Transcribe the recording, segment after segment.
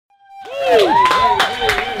Run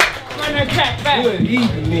that track back. Good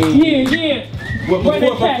evening. Yeah. Well,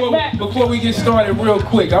 before we get started real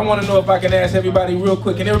quick, I want to know if I can ask everybody real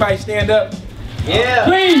quick. Can everybody stand up? Yeah.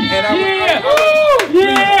 Please.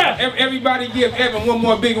 Yeah. Everybody give Evan one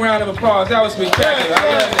more big round of applause. That was spectacular.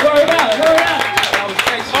 Word up. That was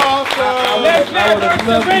excellent. I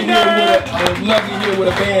would love to hear what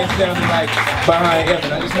a band sounded like behind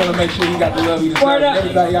Evan. I just want to make sure he got the love he deserves.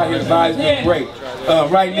 Everybody out here, the vibes look great.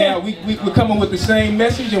 Right now, we're coming with the same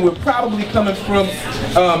message, and we're probably coming from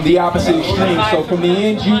the opposite extreme. So from the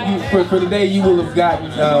end, for today, you will have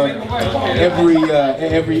gotten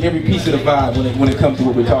every piece of the vibe when it comes to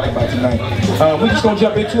what we're talking about tonight. We're just gonna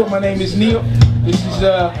jump into it. My name is Neil. This is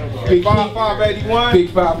Big 5581. Big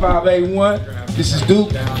 5581. This is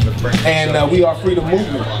Duke, and we are Freedom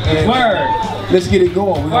Movement. And let's get it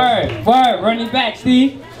going. Word. Run it back,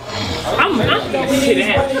 Steve. I'm gonna sit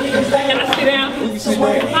down. Can I sit down? We can sit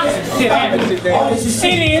down. Sit down.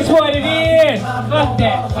 It is what it is. Fuck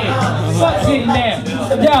that shit. Fuck sitting down.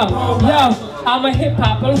 Yo. I'm a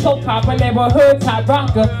hip-hopper, soap opera, neighborhood type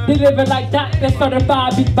rocker. Deliver like doctor,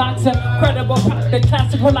 certified beatboxer. Credible pop, the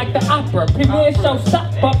classical like the opera. Premier show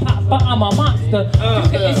stopper, popper, I'm a monster. You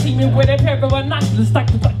couldn't see me with a pair of binoculars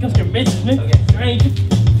like a convention.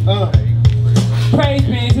 Praise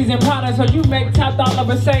me, season product, so you make top dollar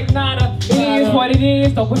but say nada. It is what it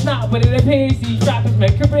is, though it's not what it appears. These rappers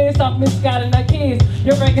make careers off misguiding their kids.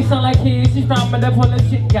 Your records sound like kids, she's from the full of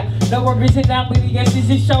shit. Got no originality, yes, this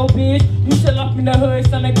is showbiz. You still up in the hood,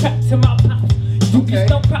 selling crap to my pops. You get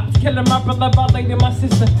no props, killing my brother, violating my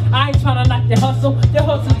sister. I ain't tryna knock your hustle's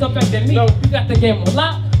affecting me. You got the game on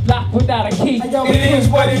lock without a key. It is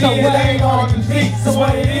what it is, ain't hard to compete. So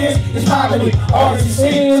what it is finally all that you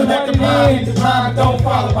see. So let the mind hit the mind, don't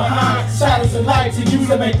follow behind. Shadows and lights you use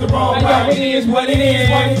to make the wrong right. It is what it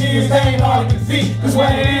is. Ain't hard to defeat. Cause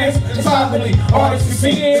what it is finally all that you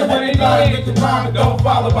see. So let the mind hit the mind, don't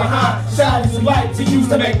follow behind. Shadows and lights you use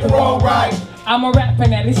to make the wrong right. I'm a rap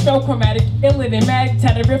fanatic, so chromatic, iller than mag,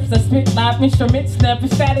 tatted rips, I spit live instruments, never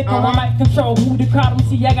static, on my mic control, who the crowd them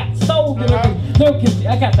see, I got soul delivery, lyrically,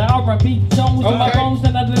 I got the R&B, Jones in my bones,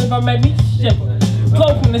 and I deliver my meat shiver.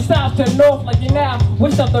 Flow from the south to the north like you now,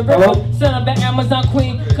 west of the river, son of the Amazon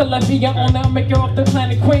queen, Columbia on the maker of the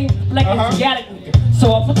planet queen, black Asiatic nigga.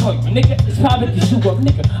 So if I call you nigga, it's probably cause you a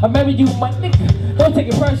nigga, or maybe you my nigga, don't take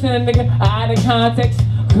it personal nigga, out of context.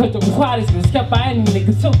 Cause the qualities was kept by any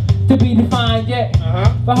nigga too to be defined yet.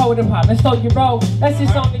 But hold it, partner, so you roll. That's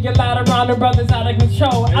just something you lied around the brothers out of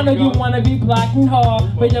control. I know you wanna be black and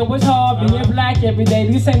hard, but yo, it's hard being black every day.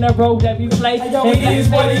 This ain't the road that we play. Yo, it is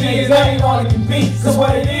what it is, ain't hard to compete. Cause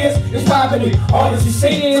what it is finally all that you see.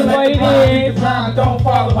 It is what it is. Don't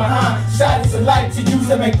follow behind. Shadows and lights you use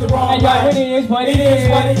to make the wrong right. It is what it is.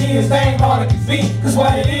 What it is, ain't hard to compete. Cause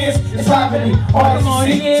what it is finally all that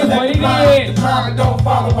you see. So let the mind don't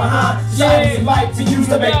follow behind. Shadows and lights you use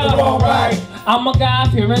to make the wrong right. I'm a guy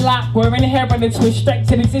fearing lock, wearing a hair and a twist straight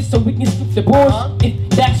to the exist so we can skip the bullshit. If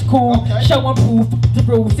that's cool, show and proof the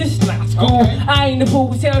rules. This is not school. I ain't the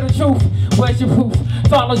fool, tell the truth. Where's your proof?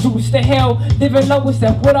 Follow Juice to hell. Living low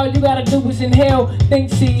stuff. What all you gotta do is inhale.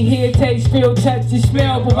 Think, see, hear, taste, feel, touch, and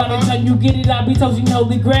smell. But by the time you get it, I'll be toasting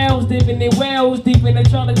holy grails, living in wells, deep in the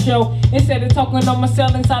trailer show. Instead of talking on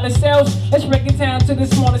myself inside the cells, let's break it down to the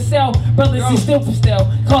smaller cell. Brothers is still for still.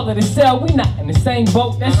 Call it a cell. We not in the same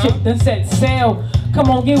boat. That shit done set sail. Come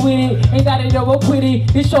on, get with it. Ain't got it over, quit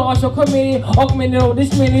it. This show also committed. Augmented on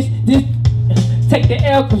this minute. This take the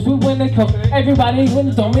L, cause we win the cup. Everybody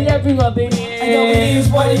wins on me every other day. Yo, it is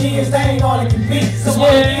what it is, they ain't all to compete. So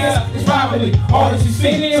what it is finally all that you see.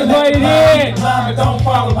 It is what it is. Don't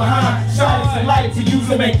follow behind. Shadows and lights you use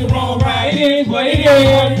to make the wrong right. It is what it is.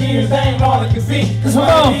 What it is, they ain't all to compete. Cause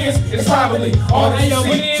what it is finally all that you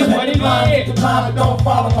see. So what it is. Don't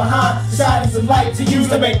follow behind. Shadows and lights you use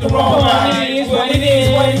to make the wrong right. It is what it is.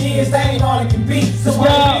 What it is, they ain't all to compete. So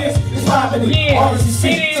what it is finally all that you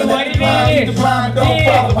see. So what it is. Don't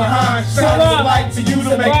follow behind. Shadows and lights you use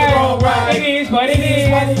to make the wrong right. It is what it is.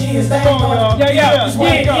 What it is, they ain't all to compete. It's what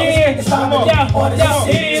it is. Don't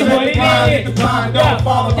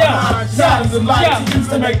follow behind. Shadows and lights you use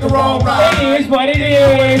to make the wrong right. It is what it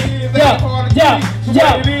is.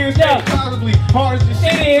 Hard as you see.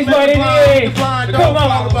 It is what it is. Come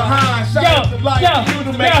on.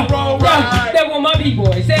 That's where my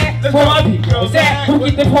B-boys at. Where my B-boys at. Who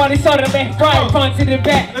get the party started back right front to the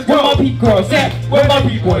back. Where my B-girls at. Where my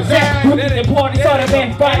B-boys at. Who get the party started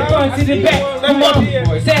back right front to the back. Where my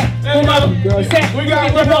B-boys at. Where my B-girls at. Who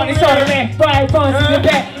get the party started back right front to the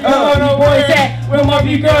back. Where my boys at? Where my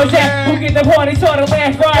B girls at? Who get the party started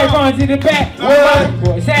last Friday? Runs in the back. Where my B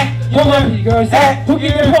boys at? Where my B girls at? Who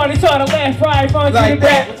get the party started last Friday? Runs in the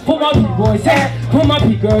back. Where my B boys at? Where my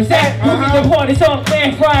B girls at? Who get the party started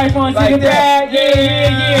last Friday? Runs in the back.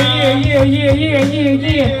 Yeah.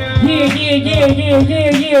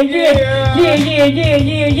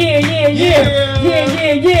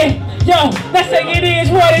 Yo, let's say it is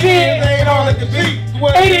what it is. It ain't all it can be.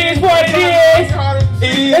 It is what it is.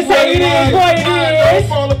 Let's say it is what it is.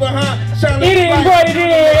 It is what it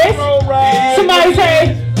is.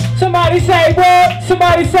 Somebody say what?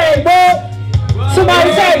 Somebody say what?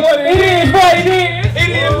 Somebody say it is what it is. It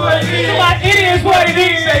is what it is. It is what it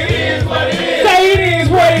is. Say it is what it is. Say it is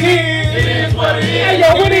what it is. It is what it is. Hey yo,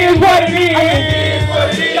 it is what it is.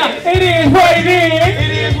 It is what it is.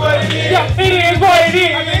 It is what it is. It is what it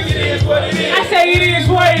is. It is what it is. I say it is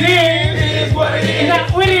what it is. It is what it is.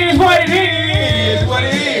 It is what it is. It is what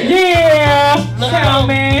it is. Yeah.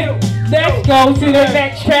 Strawmen. Let's go to the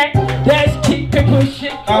next track. Let's keep it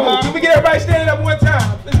pushing. Can we get everybody standing up one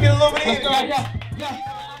time? Let's get a little bit of energy.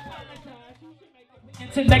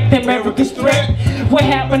 Intellect America's threat. What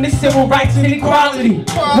happened to civil rights and equality?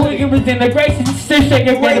 William was integration, still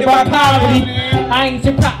segregated by poverty. I ain't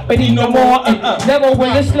your property no more. Never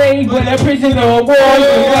was a slave, with a prisoner of war.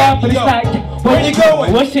 But it's like, where you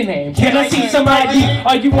going? What's your name? Can I see somebody?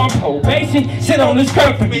 Are you on probation? Sit on this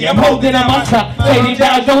curb for me. I'm holding on my spot. Trading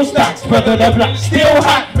down those stocks, brother. The block still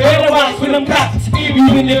hot. Better watch for them cops.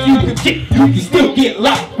 Even if you can cheat, you can still get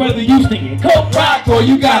locked. Whether you singing coke rock or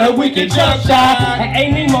you got a wicked jump shot. At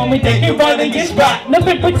any moment they can run in your spot.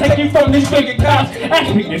 Nothing protect you from this wicked cops.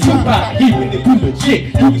 Ask me to Tupac. Even if you legit,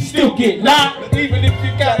 you can still get locked. Even if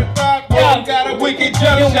you got a rock or you got a wicked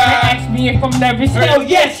jump You wanna shot. ask me if I'm nervous? Hell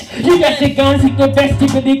yes. You got your guns and your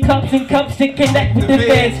vestibly cups and connect with the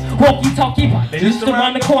feds. Walkie-talkie, just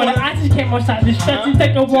around the corner. I just came outside the stretch and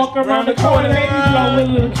take a walk around the corner. Maybe blow a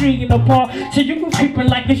little tree in the park, so you can creepin'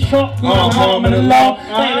 like a shark. You know, harm in the law.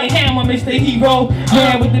 Like a hammer, Mr. Hero,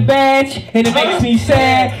 man with the badge, and it makes me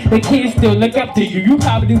sad. The kids still look up to you. You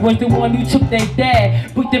probably was the one who took their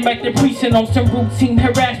dad, put them at the precinct on some routine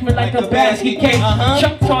harassment like a basket case.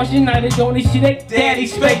 Chuck charge United on this shit, they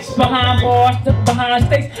daddy's face behind bars, behind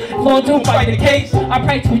stakes. Lord to fight the case. I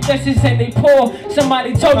pray to justice and they poor.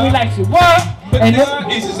 Somebody told me like, what? And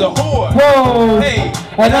this is a whore. Whoa, Hey.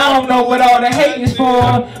 and I don't know what all the hate is for,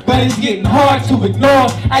 but it's getting hard to ignore.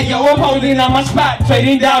 Hey yo, I'm holding on my spot,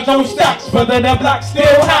 trading down on stocks. Brother, the block's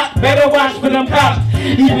still hot, better watch for them cops.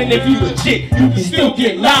 Even if you legit, you can still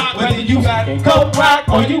get locked. Whether you got a coke rock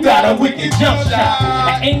or you got a wicked jump shot.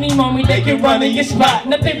 At any moment they can run in your spot.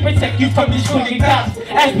 Nothing protect you from these wicked cops.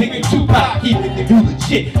 As big as Tupac, even if you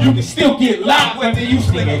legit, you can still get locked. Whether you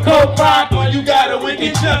slinging coke rock or you got a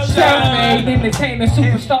wicked jump shot. Entertainer,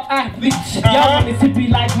 superstar athletes. Y'all want it to be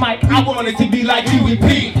like Mike. I want it to be like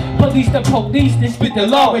UEP. Police the police, then spit the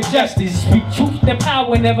law with justice. Speak truth and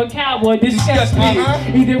power, never cower. Disgust me.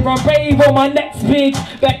 Either I'm brave or my neck's big.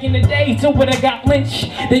 Back in the day, so when I got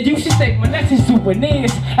lynched, they used to take my necks as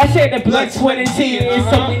souvenirs. I shed the blood, sweat, and tears.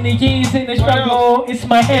 So many years in the struggle, it's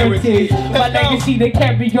my heritage. My legacy to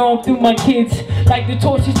carry on through my kids. Like the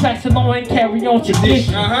torches pass along and carry on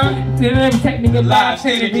tradition. They never take me alive,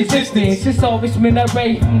 say the resistance. It's always been a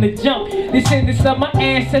ray from the jump. Descendants of my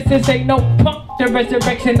ancestors ain't no punk. The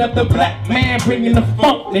resurrection of the black man, bringing the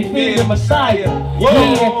funk. They fear the Messiah.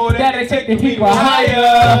 Yeah, that'll take the people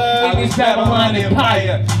higher. In this Babylon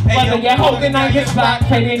empire. Whether you're holding on your spot,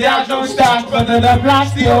 trading down your stocks. Whether the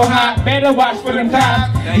block's still hot, better watch for them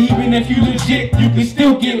cops. Even if you legit, you can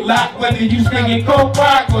still get locked. Whether you slinging coke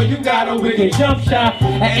rock or you got a wicked jump shot.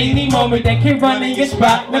 At any moment they can run in your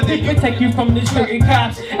spot. Nothing can take you from the wicked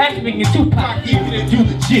cops. Acting in Tupac, even if you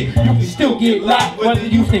legit, you can still get locked. Whether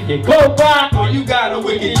you thinking coke rock or You got a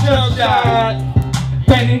wicked jump shot.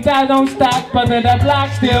 Trading down on stock, brother, the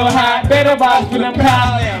block's still hot. Better watch for them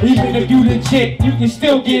cops. Even if you legit, you can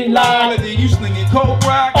still get locked. Whether you slinging coke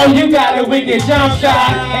rock Oh, you got a wicked jump shot.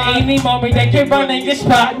 At any moment they can run in your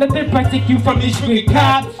spot. Nothing protect you from these wicked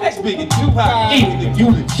cops. That's big and Tupac. Even if you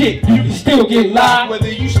legit, you can still get locked.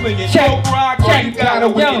 Whether you slinging Check, coke rock or check, you got a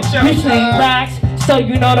yo, wicked you jump sling shot. rocks. So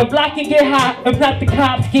you know the block can get hot. If not, the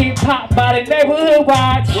cops get popped by the neighborhood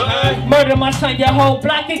watch. What? Murder my son, your whole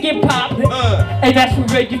block can get popped. And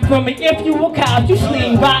that's where you feel me. If you a cop, you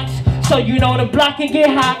sling rocks. So you know the block can get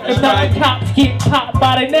hot. If not, the cops get popped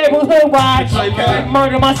by the neighborhood watch.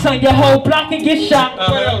 Murder my son, your whole block can get shot.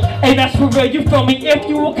 And that's for real, you feel me? If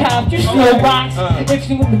you a cop, you still rocks. If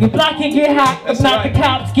you the block can get hot. If not, the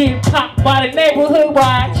cops get popped by the neighborhood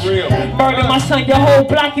watch. Murder my son, your whole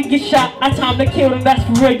block can get shot. I time to kill them, that's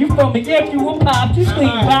for real, you feel me? If you a pop, you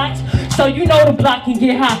sling rocks. So you know the block can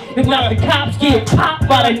get hot. If not, the cops get popped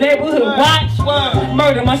by the neighborhood watch.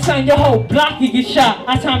 Murder my son, your whole block can get shot.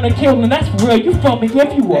 I time to kill him, that's for real. You from me if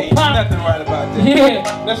you a pop. Nothing right about this.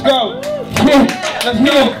 Yeah. Let's go. Yeah. Let's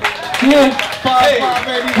go. Yeah.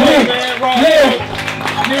 5-5-81, man. Raw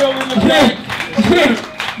Neil in the back.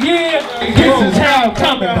 Yeah, this is how I'm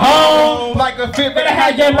coming home. Like a fit, Better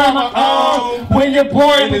have your mama on. When you're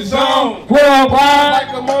born in the zone. Worldwide.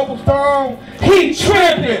 Like a mobile phone. He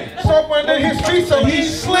tripping. So under his feet, so he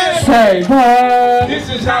slipped. Say what? This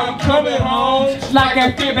is how I'm coming home. Like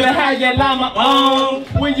a fit, better have your llama on.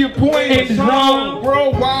 When you point in the zone.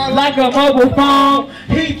 Worldwide. Like a mobile phone.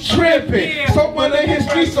 He tripping. So under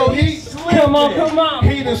his feet, so he slipped. Come on, come on.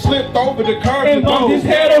 He done slipped over the curb And bumped his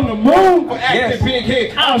head on the moon. For acting big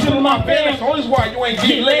head. I'm killing my family. So this why you ain't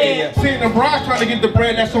get laid. Seeing the bride trying to get the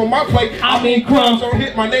bread that's on my plate. I mean crumbs. Don't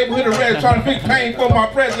hit my neighborhood arrest. Trying to fix pain for my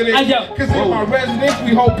president. Cause in my residence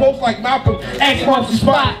we hold posts like Malcolm X marks the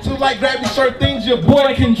spot. So like grab your shirt things your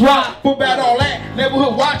boy can drop. Put bad all that.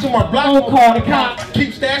 Neighborhood watching my block. Don't call the cops.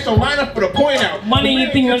 Keep stash on line up for the point out. Money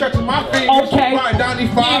anything in touching my fingers. Okay. Ride down the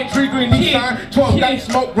 5, 3 green Nissan, 12 got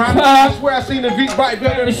smoke grind. I swear I seen the V right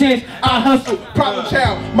better than since I hustle. Problem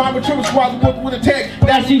child. Mama triple squad with a tech.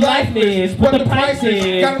 That's your life is. What the price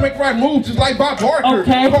is. Gotta make right moves just like Bob Barker.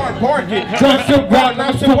 Okay. Hard barking. Guns to rock.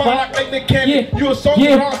 I'm still like the candy. You a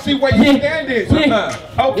soldier, I don't see where you stand is.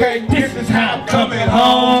 Okay, this is how I'm coming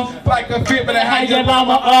home. Like a fit, but I had your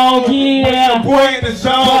mama on. Yeah. Boy in the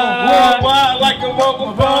zone. Worldwide like a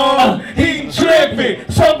mobile phone. He tripping.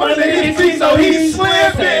 Somebody his feet, so he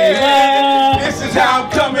slipping. This is how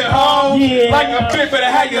I'm coming home. Like a fit, but I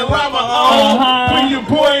had your llama on. When you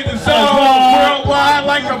boy in the zone. Worldwide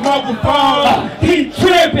like a mobile phone. He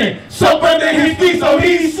tripping. Somebody his feet, so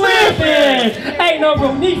he slipping. Ain't no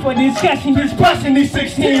real need for discussion. Just busting these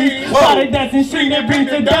 16. Water doesn't sing that brings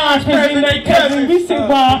the dance. Praising their cousin. We sit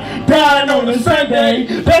by dying on a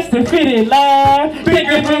Sunday. Best to fit it live.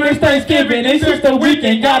 Thinking from this Thanksgiving. It's just a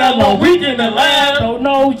weekend. Got a long weekend to laugh. Don't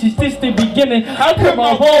know, just this the beginning. I cut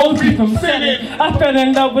my woes free from sinning. I fell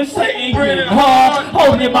in love with Satan. Grinning hard.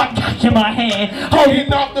 Holding my cock in my hand.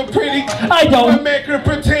 Holding off the pretty. I don't make her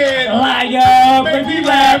pretend. Liar. Make me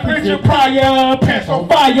laugh. With your prior. Pants on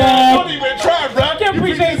fire. Don't even try, bro. Can't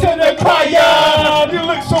present to the choir. You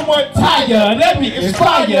look somewhat tired. Let me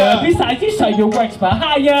inspire. Besides, you show your works for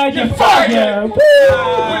hire. You're fired.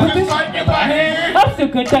 With this mic in my hand. I'm still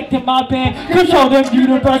conducting my band. Control the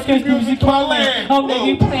universe, cause music's my land. I'm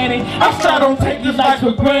living planet. I start on taking life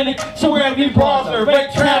for granted. So every browser,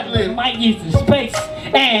 rate traveling. Might use the space.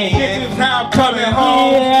 And this is how I'm coming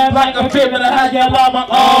home. Yeah, like a fit, but I had your llama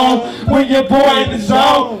on. When you're born in the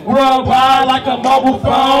zone. Worldwide like a mobile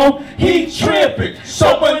phone. He tripping.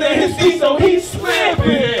 So under his feet, so he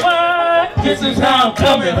slipping. This is how I'm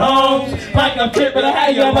coming home. Like a fit, but I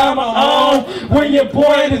had your llama on. When you're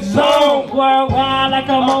born in the zone. Worldwide like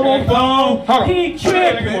a mobile phone. He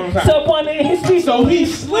tripping. So under his feet, so he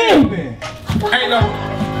slipping. Ain't no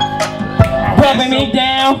rubbing me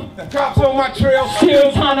down. Cops on my trail,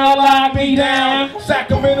 still trying to lock me down.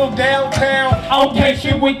 Sacramento downtown, I'm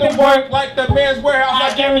patient with the work. Like the man's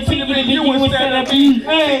warehouse, I guarantee you that you instead of me.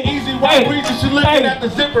 Easy white breezy, she looking at the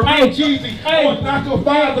zipper, real cheesy. Not to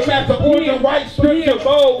find the map, the order, white scripture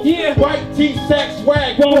bold. White T-sack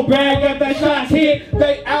swag, won't brag if that shot's hit.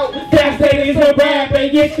 They out, gas stations are bad, they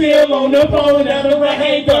get still on the phone and the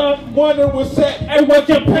hang up. Wonder what's set, and what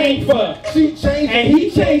you paying for. She changed, and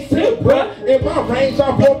he changed too, bruh. In my range,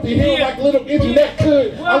 I broke the hill like little internet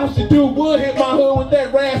could. I wish the dude would hit my hood with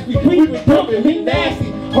that raspy. We was dumping, we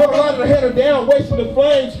nasty. Hold a lot of the header down, wasting the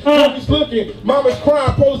flames. Mommy's looking, mama's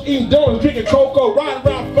crying, post eating donuts, drinking cocoa, riding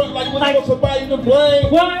around front like looking for somebody to blame.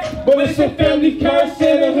 What? But it's a family curse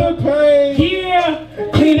and a hood pain. Yeah,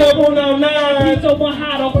 clean up on our nine. He's over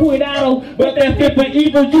hot, cuidado. But that fit for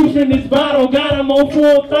evil juice in this bottle. Got him on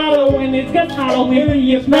full throttle, and it's got hollow. If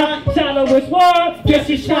he is not shallow as war, guess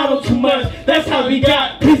he shallow too much. That's how we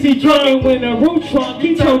got pissy drunk when a root trunk.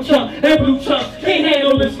 He toe chunk and blue chunks. Can't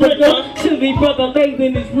handle this liquor. Silly brother late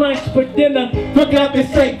in his lunch for dinner. Forgot to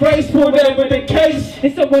say grace for whatever the case.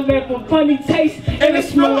 And someone left a funny taste and a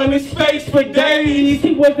smell on his face for days.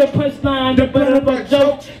 He was the punchline, the butt of a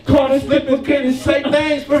joke. Caught us slipping, couldn't say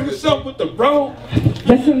things. Broke himself with the rope.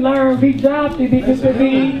 Lesson learned, we dropped it because of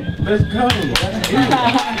me. Let's go.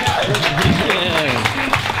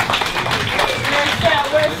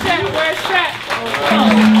 Where's that?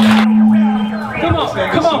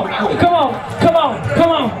 Come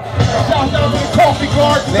on. Coffee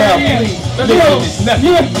garden. Now, please, let's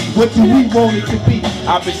go. What do we want it to be?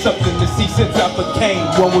 I've been something to see since I became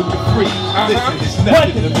one with the free. Listen, it's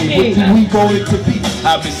nothing to me. What do we want it to be?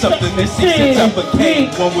 I've been something to see since I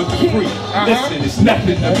became one with the free. Listen, it's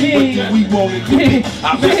nothing to me. What do we want it to be?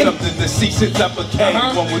 I've been something to see since I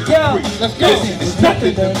became one with the free. Listen, it's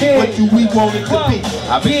nothing to me. What do we want it to be?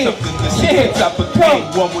 I've been something to see since I became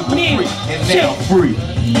one with the free. And now I'm free.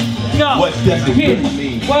 What does it really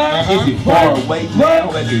mean? Is it far away now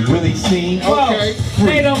as it really seems? Okay.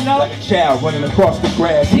 Free, like a child running across the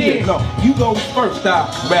grass. Here, no, you go first, I'd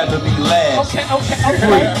rather be last.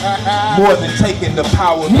 Free, more than taking the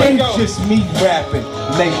power, but just me rapping,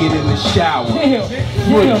 naked in the shower.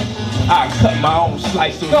 Free, I cut my own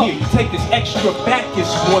slice, so here, you take this extra back, it's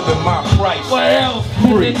more than my price. What else?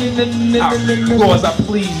 Free, I go as I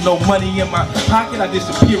please, no money in my pocket, I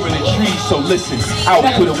disappear in the trees. So listen, out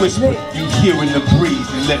with a whisper, you hear in the breeze,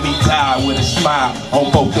 and let me die with a smile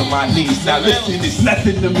on both of my knees. Now listen, it's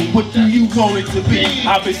nothing to me, what do you want it to be?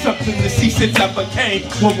 I've been something to see since I became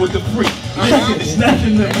one with the free. Listen, it's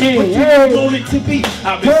nothing to me, what do you want it to be?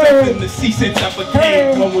 I've been something to see since I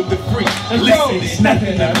became one with the free. Listen, it's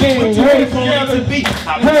nothing to me, what do you want it to be?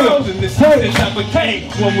 I've been something to see since I became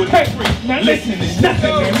one with the free. Listen, it's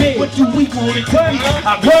nothing to me, what do we want it to be?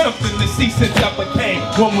 I've been something to see since I became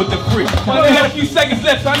one with the free. Well, I got a few seconds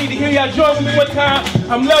left, so I need to hear y'all join with me one time.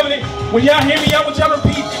 I'm loving it. When y'all hear me, I want y'all to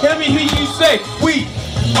repeat. Let me hear you say, we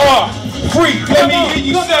are free. Let me hear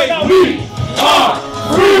you say, we are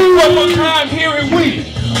free. One more time, hearing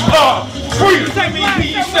we are free. Let me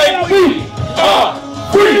hear you say, we are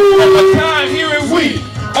free. One more time, hearing we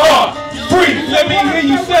are free. Let me hear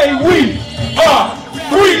you say, we are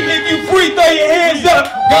free. If you free, throw your hands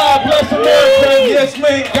up. God bless America. Yes,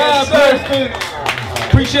 man. God bless it.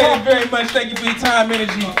 Appreciate it very much. Thank you for your time,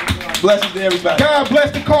 energy. Blessings to everybody. God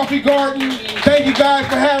bless the Coffee Garden. Thank you guys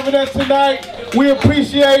for having us tonight. We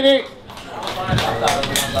appreciate it.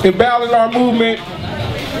 Embalming our movement.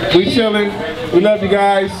 We chilling. We love you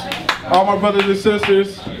guys. All my brothers and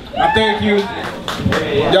sisters. I thank you.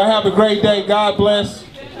 Y'all have a great day. God bless.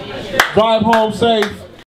 Drive home safe.